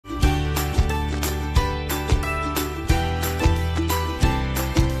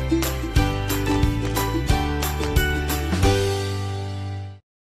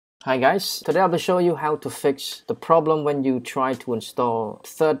Hi guys, today I'll be showing you how to fix the problem when you try to install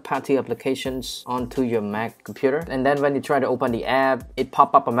third-party applications onto your Mac computer, and then when you try to open the app, it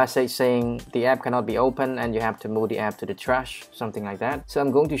pop up a message saying the app cannot be opened and you have to move the app to the trash, something like that. So I'm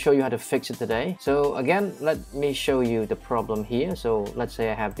going to show you how to fix it today. So again, let me show you the problem here. So let's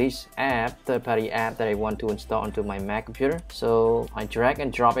say I have this app, third-party app that I want to install onto my Mac computer. So I drag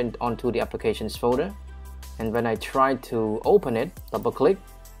and drop it onto the applications folder, and when I try to open it, double click,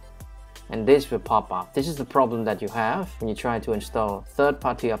 and this will pop up. This is the problem that you have when you try to install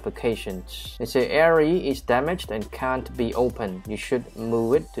third-party applications. They say area is damaged and can't be opened. You should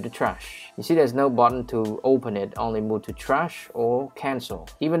move it to the trash. You see there's no button to open it, only move to trash or cancel.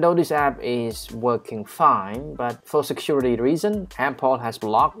 Even though this app is working fine, but for security reason, Apple has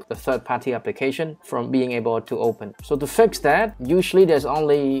blocked the third-party application from being able to open. So to fix that, usually there's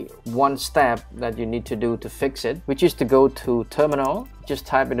only one step that you need to do to fix it, which is to go to terminal. Just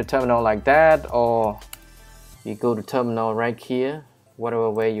type in the terminal like that, or you go to terminal right here, whatever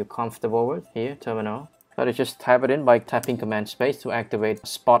way you're comfortable with. Here, terminal. So you just type it in by typing command space to activate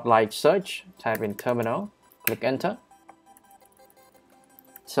spotlight search. Type in terminal, click enter.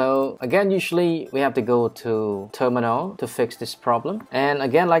 So again, usually we have to go to terminal to fix this problem. And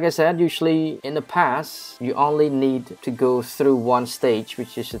again, like I said, usually in the past, you only need to go through one stage,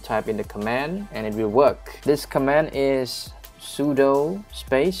 which is to type in the command and it will work. This command is sudo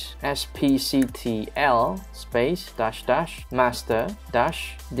space spctl space -- master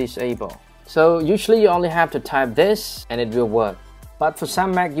 -- disable. So usually you only have to type this and it will work. But for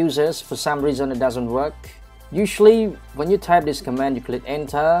some Mac users, for some reason it doesn't work. Usually when you type this command, you click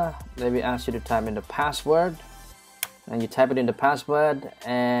enter, they will ask you to type in the password, and you type it in the password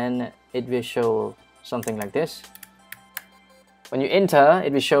and it will show something like this. When you enter,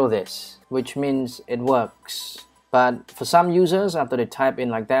 it will show this, which means it works. But for some users, after they type in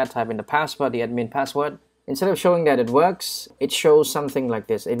like that, type in the password, the admin password, instead of showing that it works, it shows something like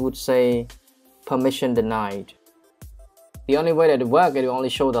this. It would say permission denied. The only way that it works, it will only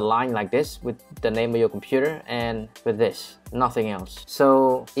show the line like this with the name of your computer and with this, nothing else.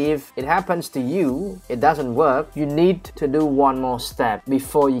 So if it happens to you, it doesn't work, you need to do one more step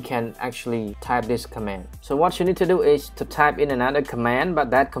before you can actually type this command. So what you need to do is to type in another command,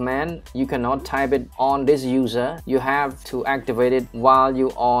 but that command, you cannot type it on this user. You have to activate it while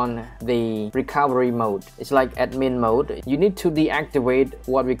you're on the recovery mode. It's like admin mode. You need to deactivate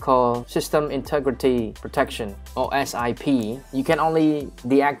what we call system integrity protection, or SIP. You can only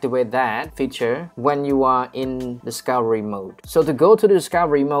deactivate that feature when you are in discovery mode. So to go to the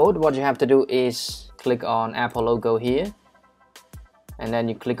discovery mode, what you have to do is click on Apple logo here, and then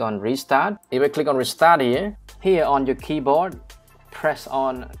you click on restart. If you click on restart here on your keyboard, press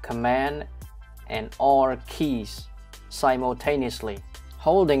on Command and Alt keys simultaneously,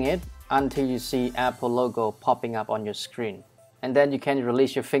 holding it until you see Apple logo popping up on your screen, and then you can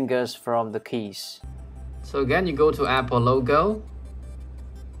release your fingers from the keys. So again, you go to Apple logo,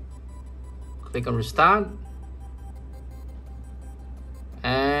 click on restart,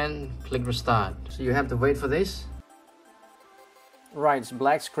 and click restart. So you have to wait for this. Right, it's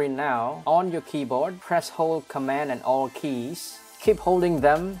black screen now. On your keyboard, press hold Command and Alt keys. Keep holding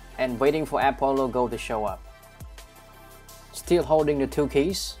them and waiting for Apple logo to show up. Still holding the two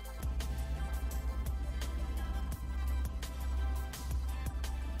keys.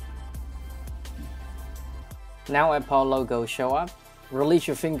 Now Apple logo show up. Release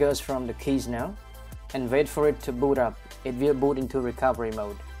your fingers from the keys now and wait for it to boot up. It will boot into recovery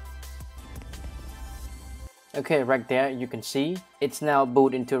mode. Okay, right there you can see it's now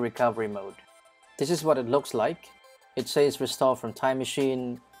boot into recovery mode. This is what it looks like. It says restore from Time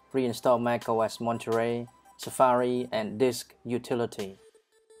Machine, reinstall macOS Monterey, Safari, and disk utility.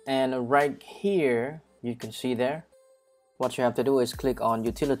 And right here you can see there, what you have to do is click on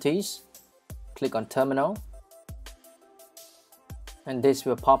utilities, click on terminal, and this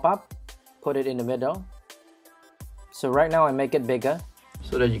will pop up. Put it in the middle. So right now I make it bigger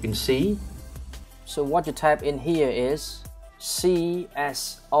so that you can see. So what you type in here is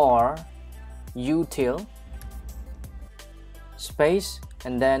CSR util space,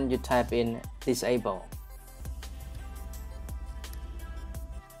 and then you type in disable,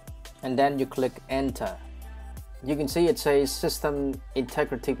 and then you click enter. You can see it says system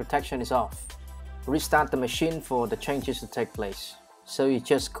integrity protection is off. Restart the machine for the changes to take place. So you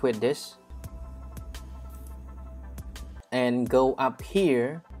just quit this and go up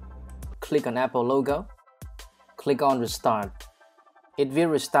here, click on Apple logo, click on restart. It will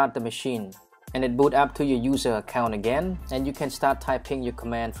restart the machine and it boot up to your user account again, and you can start typing your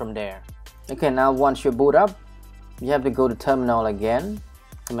command from there. Okay, now once you boot up, you have to go to terminal again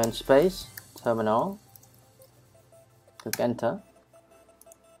command space, terminal, click enter.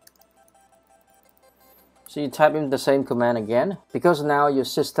 So you type in the same command again. Because now your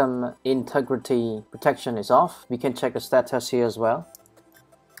system integrity protection is off, we can check the status here as well.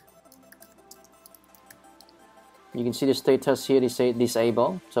 You can see the status here, they say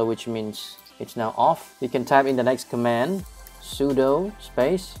disable, so which means it's now off. You can type in the next command, sudo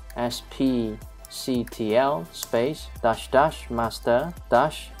space spctl space -- master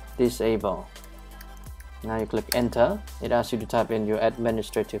 -- disable. Now you click enter. It asks you to type in your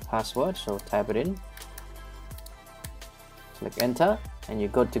administrative password, so type it in. Click enter and you're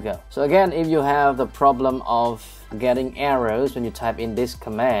good to go. So again, if you have the problem of getting errors when you type in this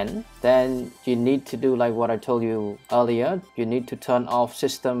command, then you need to do like what I told you earlier. You need to turn off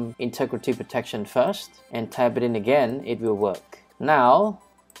system integrity protection first and type it in again, it will work. Now,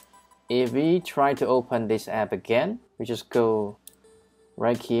 if we try to open this app again, we just go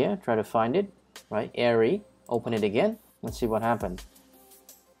right here, try to find it, right, ARI, open it again, let's see what happened.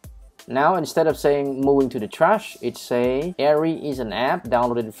 Now instead of saying moving to the trash, it say ARI is an app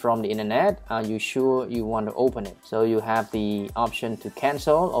downloaded from the internet. Are you sure you want to open it? So you have the option to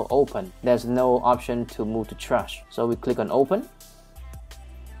cancel or open. There's no option to move to trash. So we click on open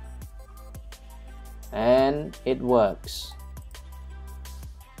and it works.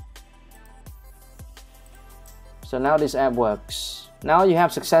 So now this app works. Now you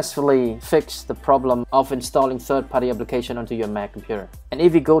have successfully fixed the problem of installing third-party application onto your Mac computer. And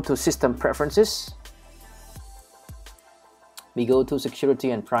if we go to System Preferences, we go to Security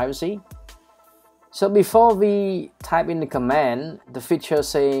and Privacy. So before we type in the command, the feature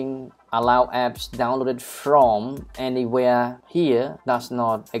saying allow apps downloaded from anywhere here does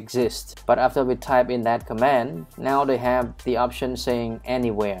not exist. But after we type in that command, now they have the option saying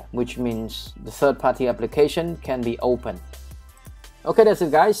anywhere, which means the third-party application can be opened. Okay, that's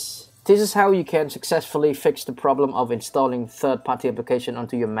it guys. This is how you can successfully fix the problem of installing third-party application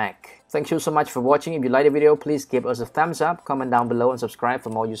onto your Mac. Thank you so much for watching. If you like the video, please give us a thumbs up, comment down below and subscribe for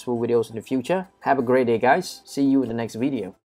more useful videos in the future. Have a great day guys. See you in the next video.